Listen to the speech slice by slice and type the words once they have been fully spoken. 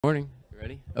Morning. You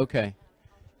ready? Okay.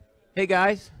 Hey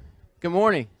guys. Good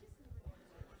morning.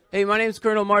 Hey, my name is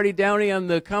Colonel Marty Downie. I'm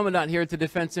the Commandant here at the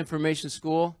Defense Information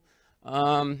School.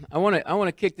 I want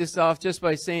to kick this off just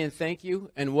by saying thank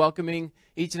you and welcoming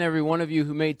each and every one of you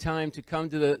who made time to come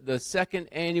to the second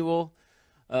annual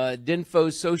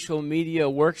DINFOS social media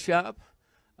workshop.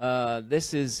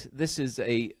 This is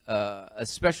a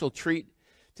special treat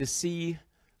to see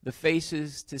the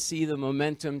faces, to see the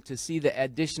momentum, to see the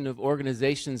addition of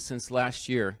organizations since last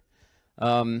year.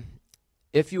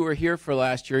 If you were here for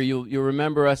last year, you'll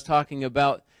remember us talking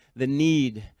about the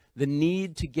need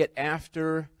to get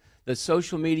after the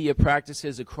social media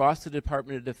practices across the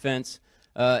Department of Defense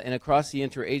and across the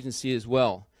interagency as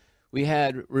well. We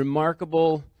had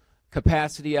remarkable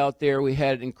capacity out there. We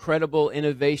had incredible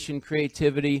innovation,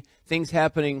 creativity, things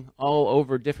happening all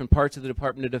over different parts of the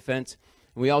Department of Defense.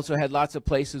 We also had lots of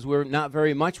places where not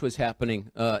very much was happening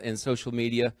in social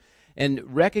media, and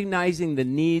recognizing the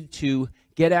need to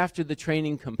get after the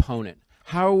training component.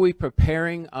 How are we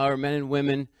preparing our men and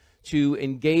women to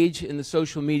engage in the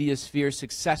social media sphere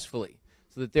successfully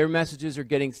so that their messages are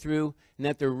getting through and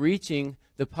that they're reaching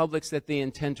the publics that they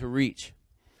intend to reach?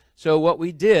 So what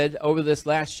we did over this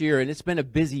last year, and it's been a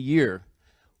busy year,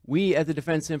 we at the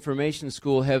Defense Information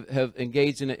School have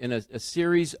engaged in a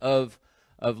series of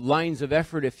lines of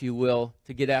effort, if you will,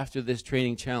 to get after this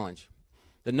training challenge.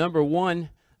 The number one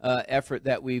effort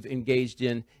that we've engaged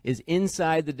in is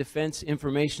inside the Defense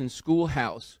Information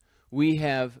Schoolhouse. We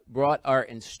have brought our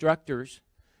instructors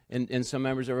and some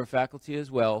members of our faculty as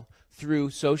well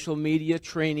through social media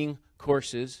training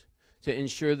courses to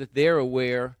ensure that they're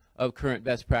aware of current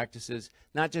best practices,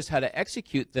 not just how to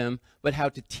execute them, but how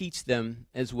to teach them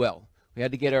as well. We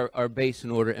had to get our base in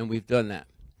order, and we've done that.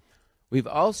 We've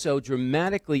also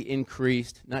dramatically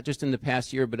increased, not just in the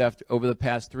past year, but over the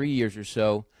past 3 years or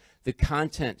so, the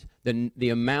content, the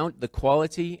amount, the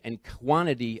quality, and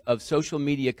quantity of social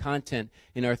media content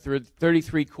in our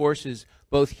 33 courses,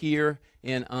 both here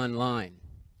and online.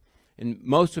 And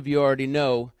most of you already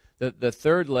know that the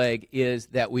third leg is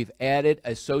that we've added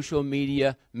a social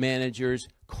media manager's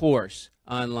course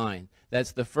online.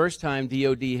 That's the first time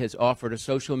DoD has offered a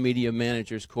social media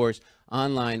manager's course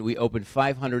online. We opened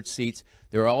 500 seats.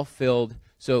 They're all filled.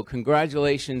 So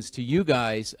congratulations to you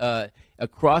guys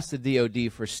across the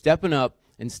DoD for stepping up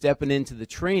and stepping into the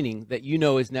training that you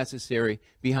know is necessary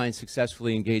behind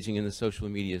successfully engaging in the social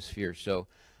media sphere. So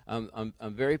I'm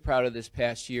very proud of this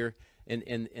past year and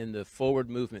the forward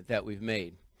movement that we've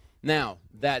made. Now,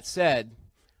 that said,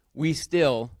 we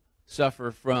still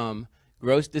suffer from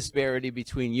gross disparity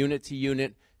between unit to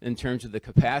unit in terms of the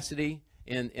capacity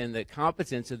and the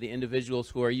competence of the individuals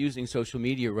who are using social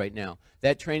media right now.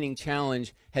 That training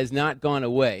challenge has not gone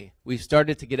away. We've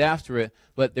started to get after it,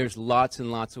 but there's lots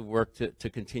and lots of work to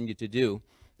continue to do.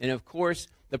 And of course,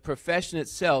 the profession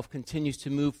itself continues to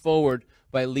move forward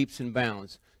by leaps and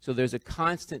bounds. So there's a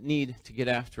constant need to get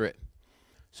after it.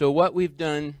 So what we've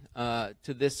done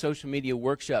to this social media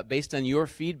workshop, based on your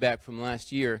feedback from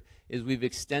last year, is we've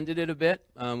extended it a bit.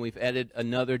 We've added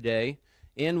another day,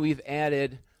 and we've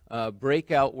added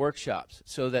breakout workshops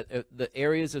so that the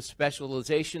areas of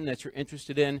specialization that you're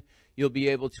interested in, you'll be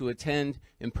able to attend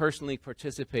and personally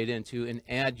participate into and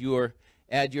add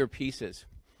your pieces.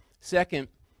 Second,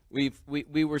 we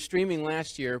were streaming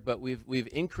last year, but we've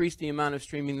increased the amount of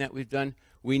streaming that we've done.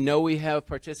 We know we have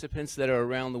participants that are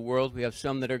around the world. We have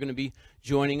some that are going to be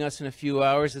joining us in a few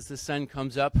hours as the sun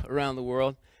comes up around the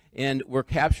world. And we're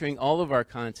capturing all of our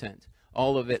content,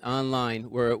 all of it online,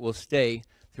 where it will stay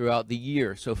throughout the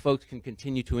year so folks can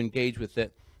continue to engage with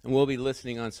it, and we'll be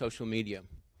listening on social media.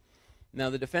 Now,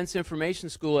 the Defense Information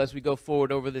School, as we go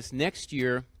forward over this next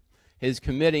year, is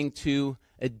committing to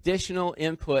additional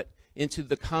input into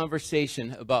the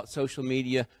conversation about social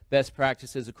media best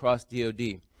practices across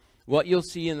DoD. What you'll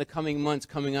see in the coming months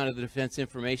coming out of the Defense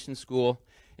Information School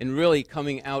and really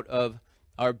coming out of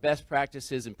our best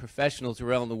practices and professionals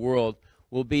around the world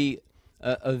will be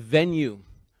a venue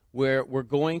where we're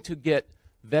going to get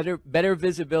better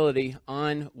visibility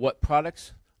on what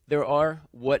products there are,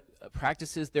 what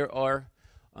practices there are,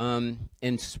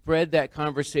 and spread that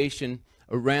conversation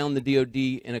around the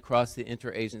DoD and across the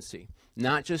interagency.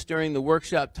 Not just during the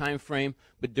workshop time frame,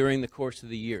 but during the course of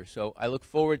the year. So I look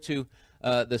forward to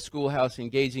the schoolhouse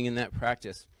engaging in that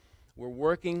practice. We're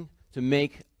working to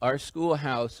make our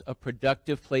schoolhouse a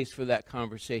productive place for that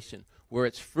conversation, where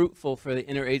it's fruitful for the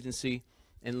interagency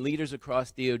and leaders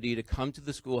across DoD to come to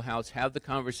the schoolhouse, have the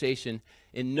conversation,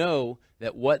 and know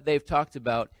that what they've talked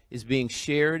about is being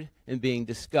shared and being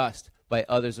discussed by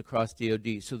others across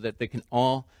DoD so that they can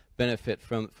all benefit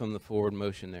from the forward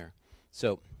motion there.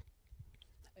 So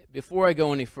before I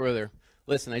go any further,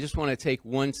 listen, I just want to take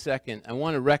 1 second. I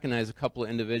want to recognize a couple of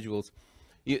individuals.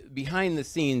 Behind the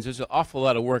scenes, there's an awful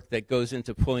lot of work that goes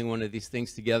into pulling one of these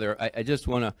things together. I just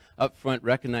want to up front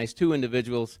recognize two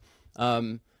individuals.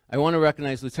 I want to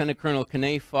recognize Lieutenant Colonel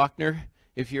Kone Faulkner,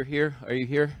 if you're here. Are you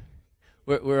here?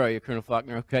 Where are you, Colonel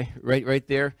Faulkner? Okay, right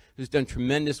there. Who's done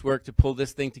tremendous work to pull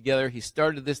this thing together. He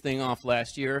started this thing off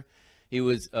last year. He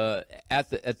was at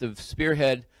the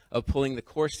spearhead of pulling the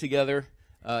course together.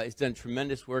 He's done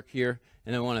tremendous work here,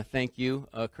 and I want to thank you,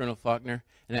 Colonel Faulkner.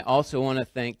 And I also want to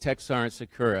thank Tech Sergeant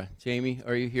Sakura. Jamie,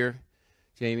 are you here?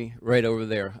 Jamie, right over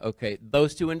there. Okay,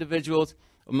 those two individuals,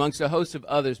 amongst a host of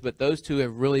others, but those two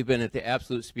have really been at the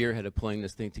absolute spearhead of pulling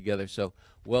this thing together. So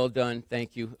well done.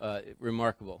 Thank you.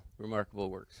 Remarkable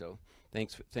work. So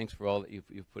thanks for all that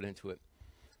you've put into it.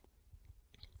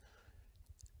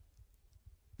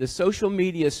 The social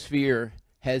media sphere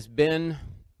has been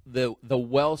the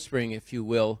wellspring, if you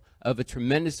will, of a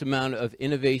tremendous amount of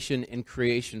innovation and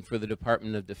creation for the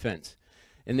Department of Defense.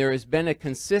 And there has been a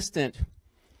consistent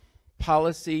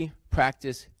policy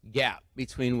practice gap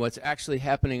between what's actually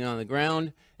happening on the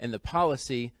ground and the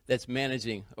policy that's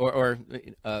managing, or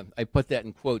I put that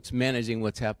in quotes, managing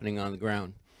what's happening on the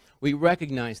ground. We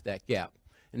recognize that gap,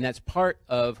 and that's part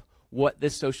of what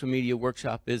this social media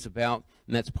workshop is about,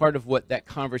 and that's part of what that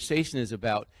conversation is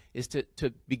about, is to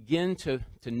begin to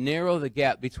narrow the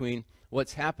gap between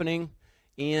what's happening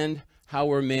and how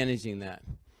we're managing that.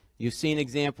 You've seen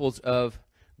examples of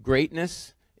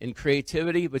greatness and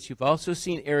creativity, but you've also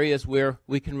seen areas where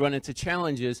we can run into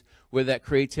challenges where that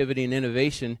creativity and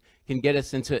innovation can get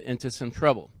us into some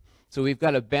trouble. So we've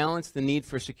got to balance the need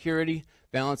for security,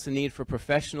 balance the need for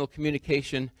professional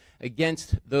communication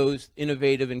against those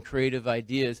innovative and creative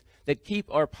ideas that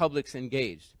keep our publics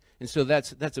engaged. And so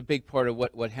that's a big part of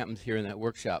what happens here in that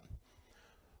workshop.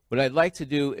 What I'd like to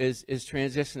do is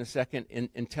transition a second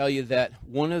and tell you that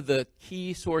one of the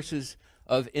key sources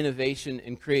of innovation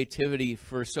and creativity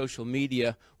for social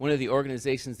media, one of the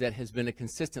organizations that has been a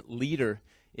consistent leader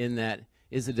in that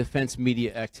is the Defense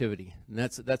Media Activity. And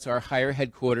that's our higher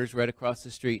headquarters right across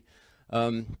the street.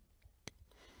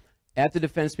 At the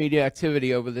Defense Media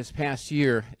Activity over this past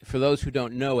year, for those who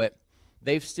don't know it,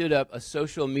 they've stood up a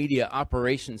social media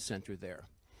operations center there.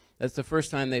 That's the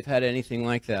first time they've had anything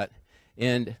like that.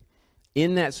 And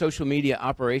in that social media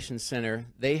operations center,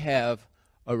 they have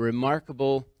a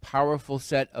remarkable, powerful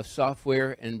set of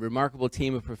software and remarkable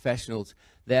team of professionals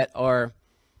that are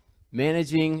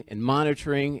managing and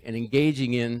monitoring and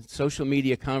engaging in social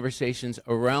media conversations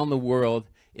around the world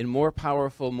in more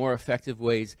powerful, more effective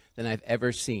ways than I've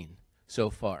ever seen so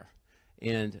far.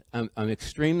 And I'm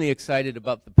extremely excited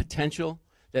about the potential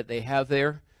that they have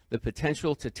there, the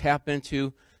potential to tap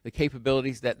into the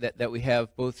capabilities that we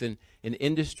have both in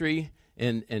industry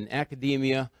and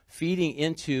academia, feeding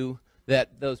into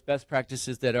those best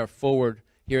practices that are forward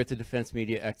here at the Defense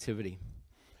Media Activity.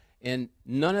 And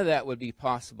none of that would be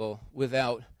possible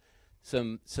without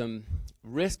some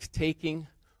risk-taking,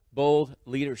 bold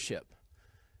leadership.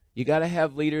 You got to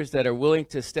have leaders that are willing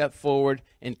to step forward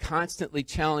and constantly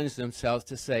challenge themselves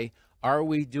to say, are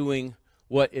we doing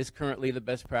what is currently the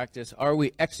best practice? Are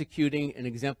we executing and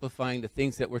exemplifying the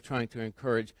things that we're trying to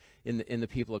encourage in the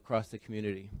people across the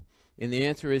community? And the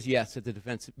answer is yes at the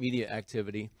Defense Media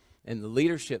Activity. And the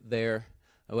leadership there,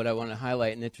 what I want to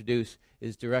highlight and introduce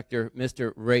is Director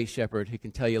Mr. Ray Shepard, who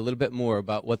can tell you a little bit more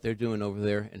about what they're doing over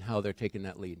there and how they're taking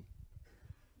that lead.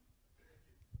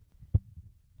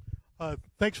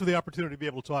 Thanks for the opportunity to be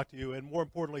able to talk to you, and more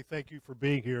importantly, thank you for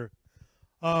being here.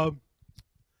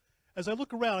 As I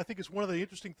look around, I think it's one of the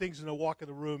interesting things in a walk in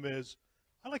the room is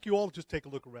I'd like you all to just take a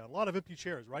look around. A lot of empty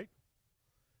chairs, right?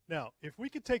 Now, if we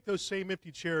could take those same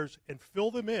empty chairs and fill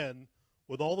them in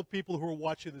with all the people who are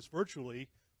watching this virtually,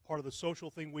 part of the social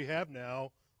thing we have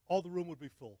now, all the room would be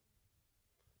full.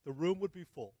 The room would be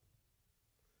full.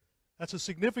 That's a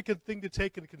significant thing to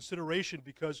take into consideration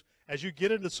because as you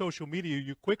get into social media,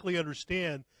 you quickly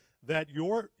understand that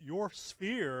your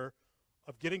sphere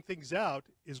of getting things out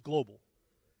is global.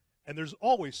 And there's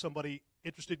always somebody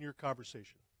interested in your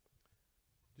conversation.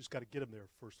 Just got to get them there,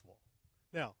 first of all.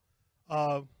 Now,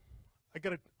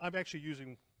 I'm actually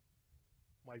using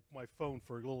my phone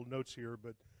for little notes here,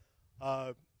 but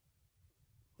let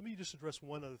me just address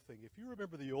one other thing. If you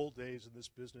remember the old days in this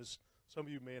business, some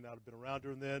of you may not have been around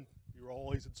during then. You were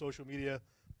always in social media.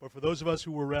 But for those of us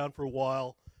who were around for a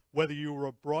while, whether you were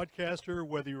a broadcaster,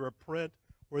 whether you were a print,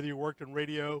 whether you worked in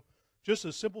radio, just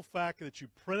the simple fact that you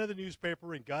printed the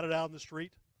newspaper and got it out in the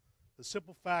street, the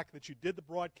simple fact that you did the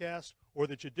broadcast or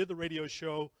that you did the radio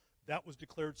show, that was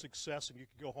declared success, and you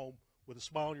could go home with a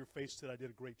smile on your face that I did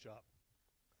a great job.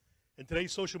 In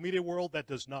today's social media world, that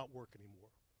does not work anymore.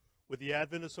 With the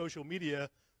advent of social media,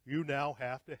 you now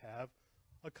have to have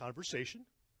a conversation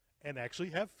and actually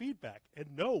have feedback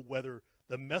and know whether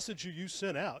the message you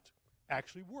sent out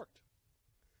actually worked.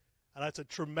 And that's a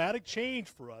traumatic change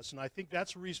for us, and I think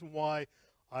that's the reason why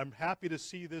I'm happy to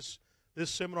see this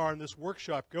seminar and this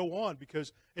workshop go on,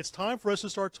 because it's time for us to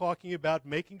start talking about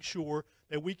making sure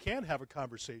that we can have a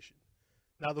conversation.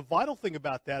 Now, the vital thing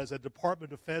about that is that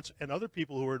Department of Defense and other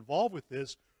people who are involved with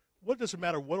this, what doesn't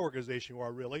matter what organization you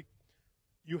are really,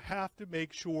 you have to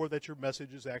make sure that your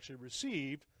message is actually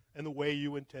received in the way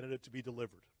you intended it to be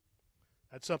delivered.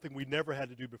 That's something we never had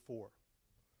to do before.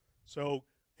 So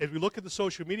as we look at the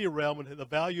social media realm, and the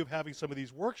value of having some of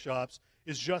these workshops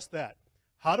is just that.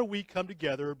 How do we come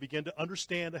together, begin to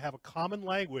understand, to have a common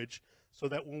language, so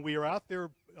that when we are out there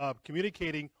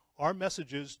communicating our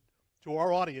messages to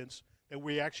our audience, that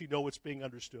we actually know it's being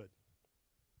understood.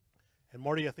 And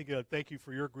Marty, I think thank you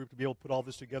for your group to be able to put all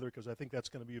this together, because I think that's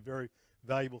going to be a very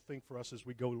valuable thing for us as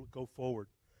we go forward.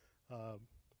 Let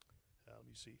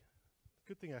me see.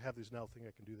 Good thing I have this now. Thing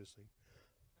I can do this thing.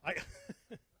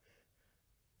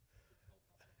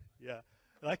 Yeah,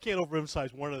 and I can't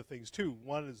overemphasize one of the things too.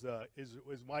 One is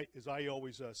I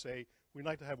always say, we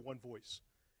like to have one voice.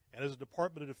 And as a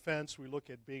Department of Defense, we look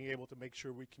at being able to make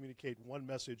sure we communicate one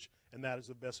message, and that is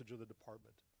the message of the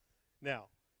department. Now,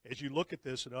 as you look at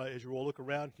this, and as you all look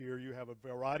around here, you have a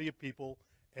variety of people,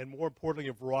 and more importantly,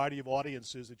 a variety of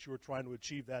audiences that you are trying to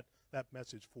achieve that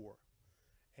message for.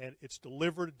 And it's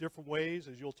delivered in different ways,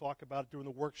 as you'll talk about during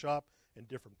the workshop, in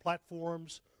different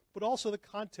platforms, but also the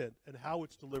content and how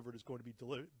it's delivered is going to be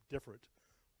different.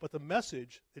 But the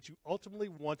message that you ultimately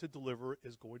want to deliver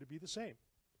is going to be the same.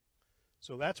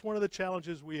 So that's one of the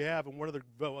challenges we have, and one of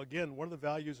the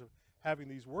values of having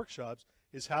these workshops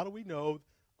is how do we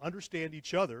understand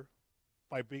each other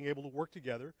by being able to work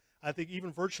together. I think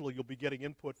even virtually you'll be getting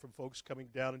input from folks coming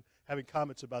down and having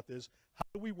comments about this. How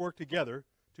do we work together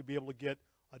to be able to get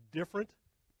a different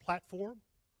platform,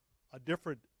 a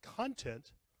different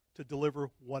content to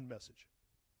deliver one message?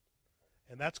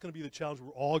 And that's going to be the challenge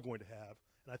we're all going to have,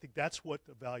 and I think that's what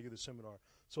the value of the seminar.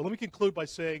 So let me conclude by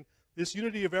saying this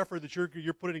unity of effort that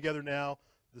you're putting together now,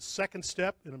 the second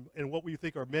step in what we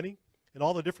think are many, and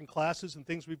all the different classes and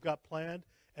things we've got planned,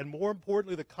 and more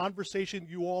importantly, the conversation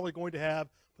you all are going to have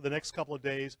for the next couple of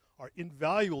days are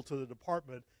invaluable to the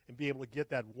department and be able to get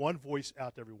that one voice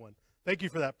out to everyone. Thank you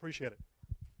for that. Appreciate it.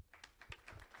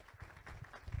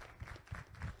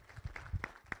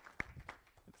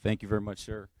 Thank you very much,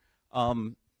 sir.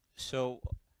 So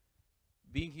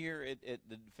being here at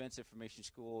the Defense Information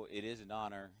School, it is an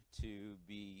honor to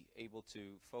be able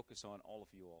to focus on all of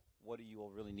you all. What do you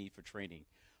all really need for training?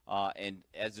 And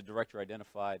as the director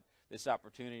identified, this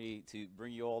opportunity to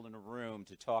bring you all in a room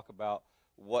to talk about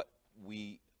what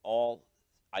we all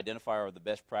identify are the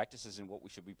best practices and what we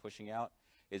should be pushing out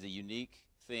is a unique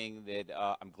thing that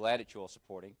I'm glad that you're all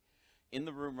supporting. In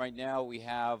the room right now, we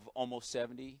have almost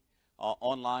 70.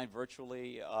 Online,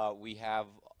 virtually, we have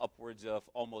upwards of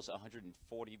almost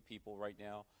 140 people right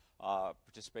now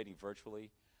participating virtually.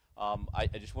 I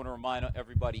just want to remind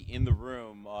everybody in the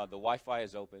room, the Wi-Fi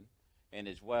is open, and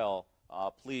as well,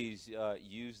 please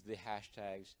use the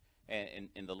hashtags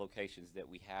and the locations that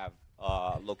we have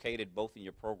located both in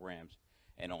your programs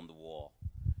and on the wall.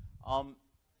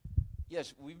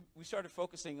 Yes, we started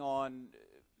focusing on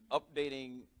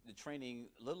updating the training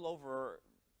a little over,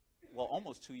 well,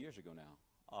 almost 2 years ago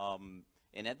now.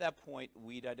 And at that point,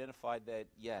 we'd identified that,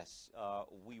 yes,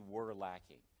 we were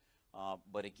lacking.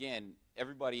 But again,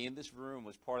 everybody in this room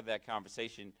was part of that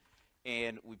conversation,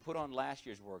 and we put on last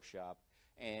year's workshop.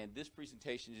 And this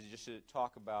presentation is just to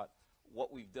talk about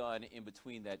what we've done in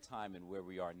between that time and where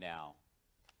we are now.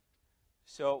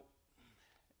 So,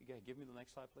 you gotta give me the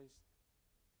next slide, please.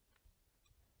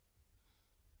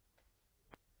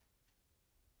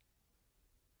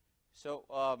 So,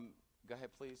 go ahead,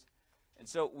 please. And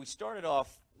so we started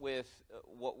off with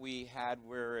what we had,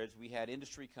 whereas we had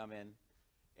industry come in,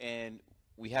 and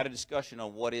we had a discussion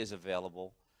on what is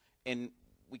available, and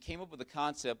we came up with the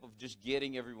concept of just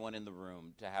getting everyone in the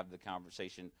room to have the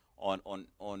conversation on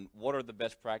what are the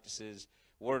best practices,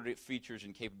 what are the features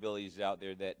and capabilities out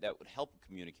there that would help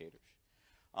communicators.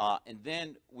 And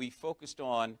then we focused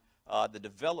on the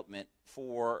development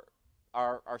for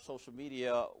our social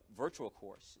media virtual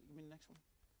course. Give me the next one.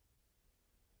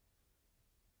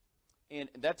 And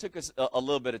that took us a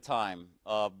little bit of time,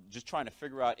 just trying to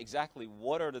figure out exactly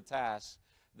what are the tasks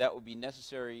that would be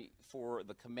necessary for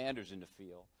the commanders in the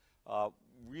field.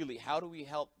 Really, how do we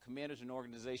help commanders and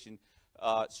organizations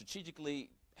strategically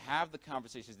have the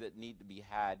conversations that need to be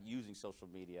had using social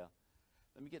media?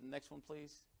 Let me get the next one,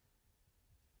 please.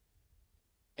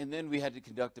 And then we had to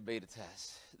conduct a beta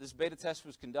test. This beta test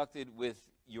was conducted with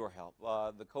your help.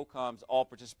 The co-coms all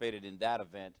participated in that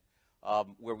event,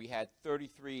 where we had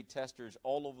 33 testers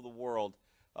all over the world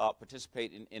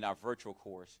participate in our virtual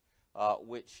course,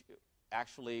 which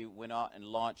actually went out and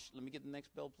launched. Let me get the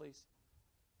next bill, please.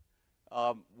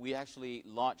 We actually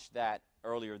launched that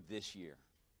earlier this year.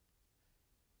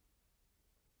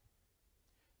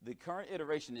 The current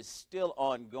iteration is still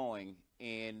ongoing,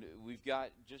 and we've got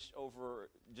just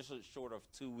short of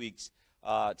 2 weeks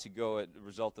to go as a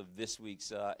result of this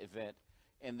week's event.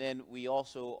 And then we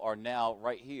also are now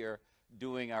right here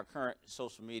doing our current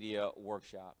social media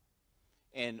workshop.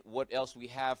 And what else we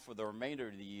have for the remainder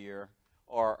of the year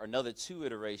are another 2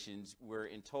 iterations where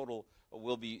in total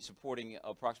we'll be supporting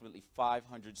approximately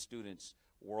 500 students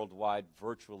worldwide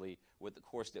virtually with the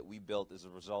course that we built as a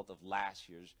result of last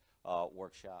year's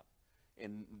workshop.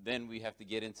 And then we have to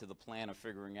get into the plan of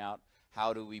figuring out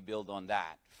how do we build on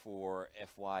that for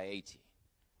FY18.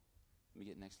 Let me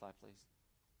get the next slide, please.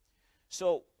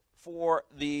 So for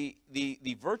the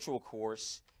virtual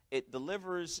course, it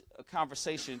delivers a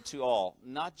conversation to all,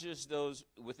 not just those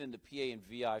within the PA and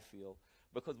VI field,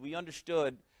 because we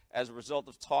understood as a result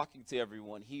of talking to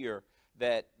everyone here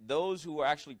that those who are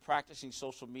actually practicing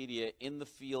social media in the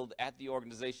field at the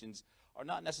organizations are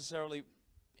not necessarily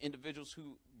individuals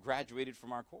who graduated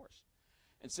from our course.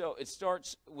 And so it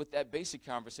starts with that basic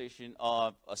conversation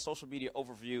of a social media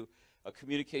overview, a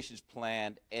communications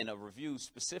plan, and a review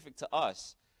specific to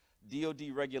us,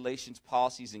 DoD regulations,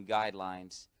 policies, and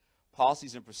guidelines,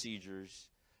 policies and procedures,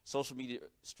 social media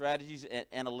strategies and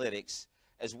analytics,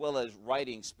 as well as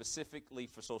writing specifically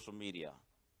for social media.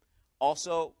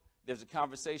 Also, there's a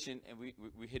conversation, and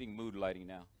we're hitting mood lighting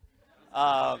now.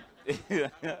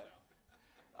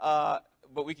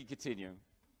 But we can continue.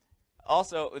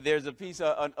 Also, there's a piece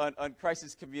on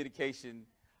crisis communication,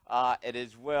 and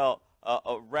as well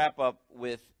a wrap-up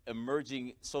with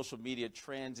emerging social media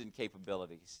trends and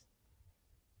capabilities.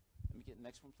 Let me get the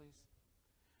next one, please.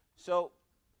 So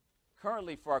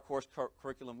currently for our course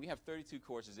curriculum, we have 32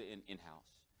 courses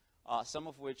in-house, some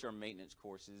of which are maintenance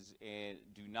courses and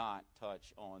do not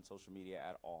touch on social media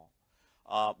at all.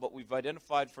 But we've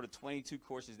identified for the 22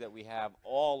 courses that we have,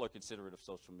 all are considerate of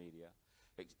social media.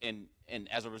 And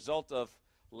as a result of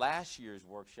last year's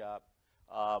workshop,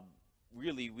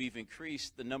 really we've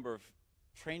increased the number of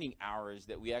training hours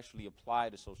that we actually apply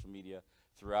to social media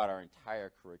throughout our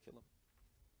entire curriculum.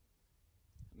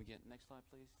 Let me get the next slide,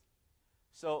 please.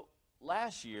 So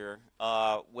last year,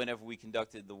 whenever we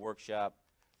conducted the workshop,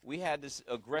 we had this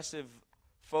aggressive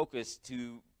focus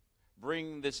to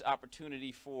bring this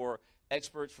opportunity for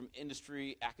experts from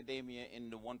industry, academia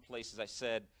into one place, as I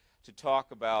said, to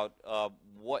talk about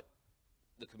what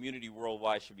the community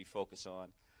worldwide should be focused on.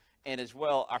 And as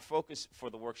well, our focus for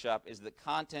the workshop is that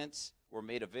contents were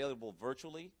made available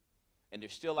virtually, and they're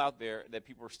still out there that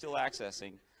people are still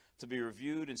accessing, to be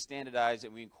reviewed and standardized,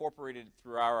 and we incorporated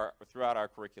throughout our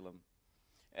curriculum.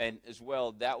 And as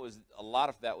well, a lot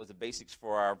of that was the basics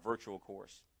for our virtual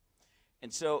course.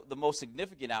 And so the most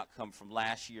significant outcome from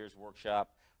last year's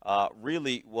workshop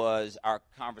really was our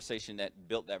conversation that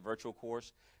built that virtual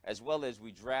course, as well as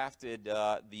we drafted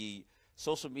the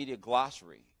social media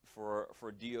glossary for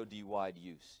DoD-wide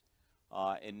use.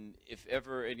 And if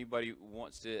ever anybody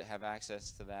wants to have access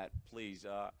to that, please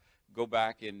go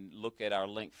back and look at our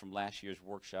link from last year's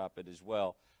workshop, and as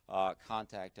well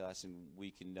contact us and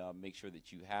we can make sure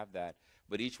that you have that.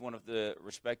 But each one of the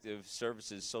respective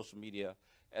services, social media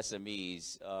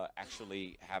SMEs,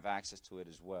 actually have access to it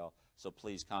as well. So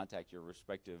please contact your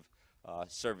respective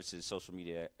services, social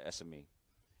media SME.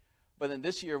 But then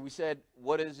this year we said,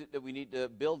 what is it that we need to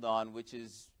build on, which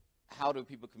is how do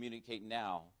people communicate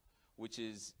now, which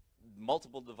is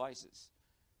multiple devices.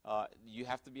 You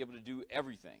have to be able to do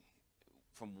everything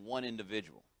from one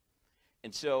individual.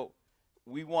 And so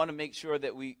we want to make sure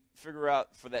that we figure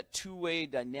out for that two-way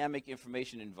dynamic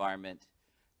information environment,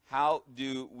 how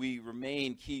do we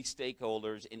remain key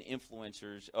stakeholders and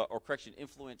influencers,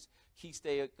 influence key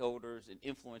stakeholders and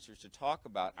influencers to talk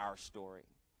about our story.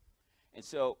 And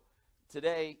so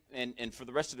today and for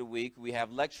the rest of the week, we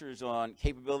have lectures on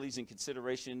capabilities and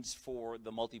considerations for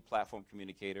the multi-platform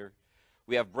communicator.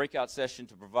 We have breakout sessions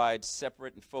to provide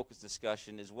separate and focused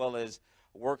discussion, as well as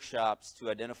workshops to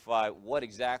identify what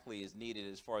exactly is needed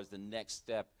as far as the next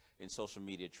step in social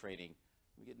media training.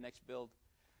 We get next build.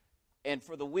 And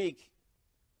for the week,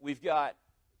 we've got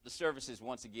the services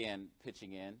once again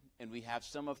pitching in, and we have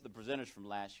some of the presenters from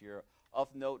last year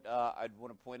Of note, I'd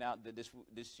want to point out that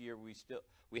this year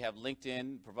we have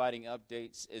LinkedIn providing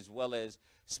updates, as well as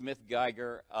Smith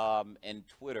Geiger and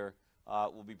Twitter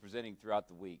will be presenting throughout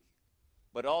the week.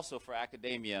 But also for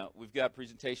academia, we've got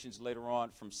presentations later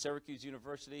on from Syracuse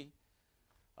University,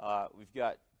 we've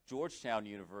got Georgetown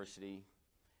University,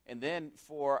 and then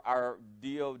for our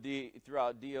DOD,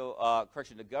 throughout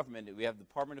the government, we have the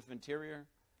Department of Interior,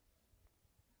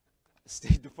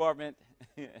 State Department,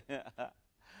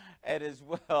 and as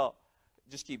well,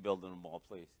 just keep building them all,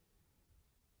 please.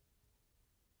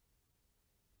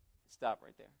 Stop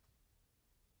right there.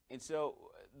 And so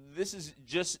this is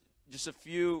just a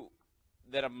few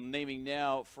that I'm naming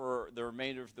now for the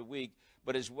remainder of the week,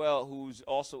 but as well, who's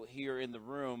also here in the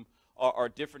room are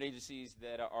different agencies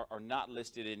that are not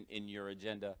listed in your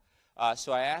agenda.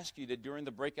 So I ask you that during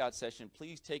the breakout session,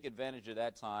 please take advantage of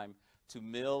that time to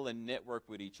mill and network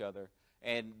with each other.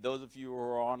 And those of you who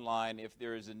are online, if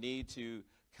there is a need to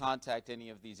contact any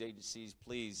of these agencies,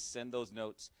 please send those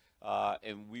notes,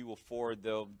 and we will forward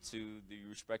them to the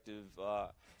respective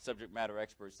subject matter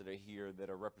experts that are here that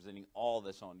are representing all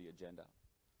this on the agenda.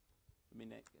 Let me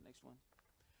next one.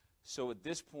 So at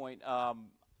this point,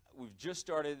 we've just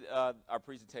started our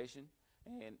presentation,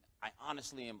 and I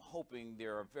honestly am hoping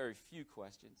there are very few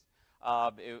questions.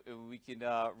 We can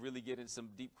really get into some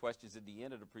deep questions at the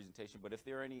end of the presentation, but if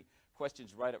there are any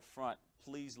questions right up front,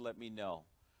 please let me know.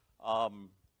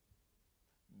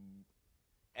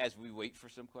 As we wait for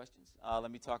some questions, let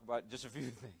me talk about just a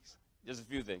few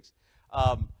things.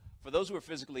 For those who are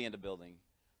physically in the building,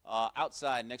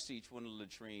 outside next to each one of the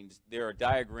latrines, there are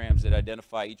diagrams that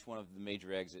identify each one of the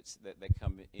major exits that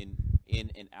come in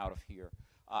and out of here.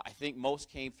 I think most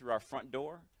came through our front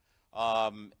door.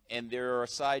 And there are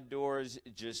side doors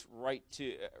just right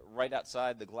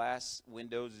outside the glass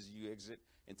windows as you exit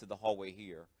into the hallway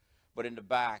here. But in the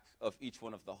back of each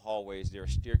one of the hallways, there are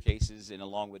staircases, and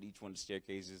along with each one of the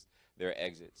staircases, there are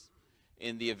exits.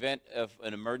 In the event of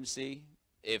an emergency,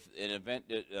 if an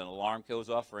alarm goes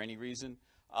off for any reason,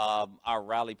 our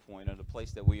rally point, or the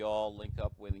place that we all link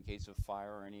up with in case of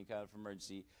fire or any kind of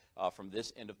emergency, from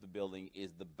this end of the building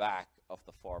is the back of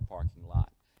the far parking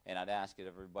lot. And I'd ask that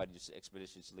everybody just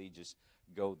expeditiously just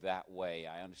go that way.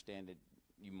 I understand that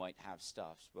you might have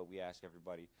stuffs, but we ask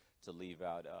everybody to leave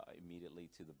out immediately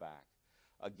to the back.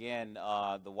 Again,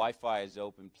 the Wi-Fi is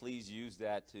open. Please use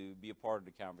that to be a part of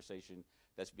the conversation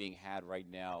that's being had right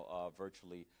now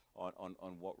virtually on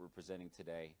what we're presenting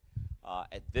today.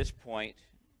 At this point,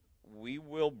 we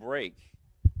will break.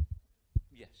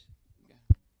 Yes.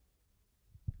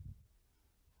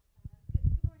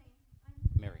 Good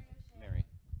morning. Mary.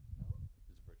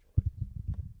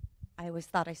 I always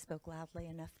thought I spoke loudly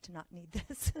enough to not need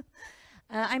this.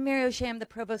 I'm Mary O'Shea. I'm the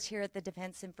provost here at the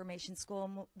Defense Information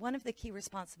School. One of the key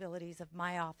responsibilities of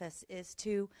my office is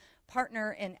to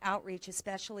partner in outreach,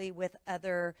 especially with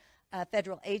other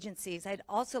federal agencies. I'd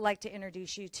also like to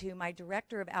introduce you to my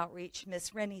Director of Outreach,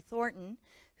 Miss Rennie Thornton,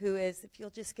 who is, if you'll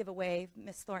just give a wave,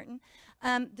 Miss Thornton.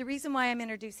 The reason why I'm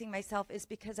introducing myself is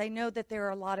because I know that there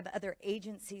are a lot of other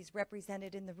agencies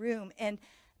represented in the room, and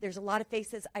there's a lot of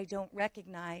faces I don't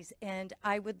recognize, and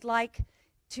I would like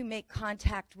to make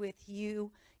contact with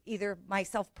you, either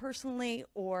myself personally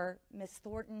or Miss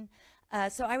Thornton.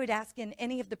 So I would ask in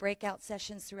any of the breakout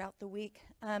sessions throughout the week,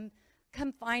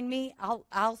 come find me.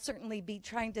 I'll certainly be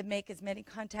trying to make as many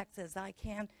contacts as I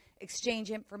can,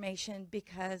 exchange information,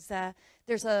 because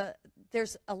there's a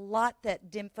lot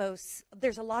that DINFOS,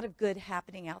 there's a lot of good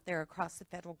happening out there across the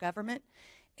federal government.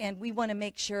 And we want to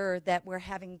make sure that we're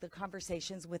having the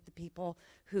conversations with the people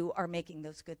who are making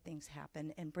those good things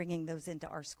happen and bringing those into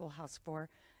our schoolhouse for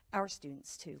our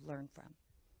students to learn from.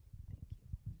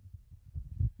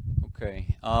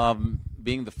 Okay.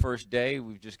 Being the first day,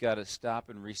 we've just got to stop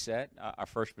and reset. Our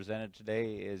first presenter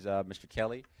today is Mr.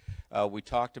 Kelly. We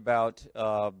talked about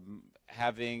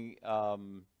having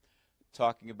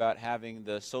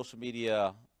the Social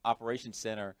Media Operations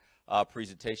Center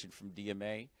presentation from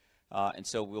DMA. And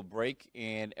so we'll break,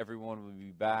 and everyone will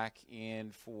be back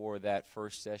in for that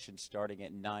first session starting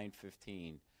at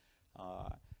 9:15.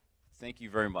 Thank you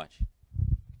very much.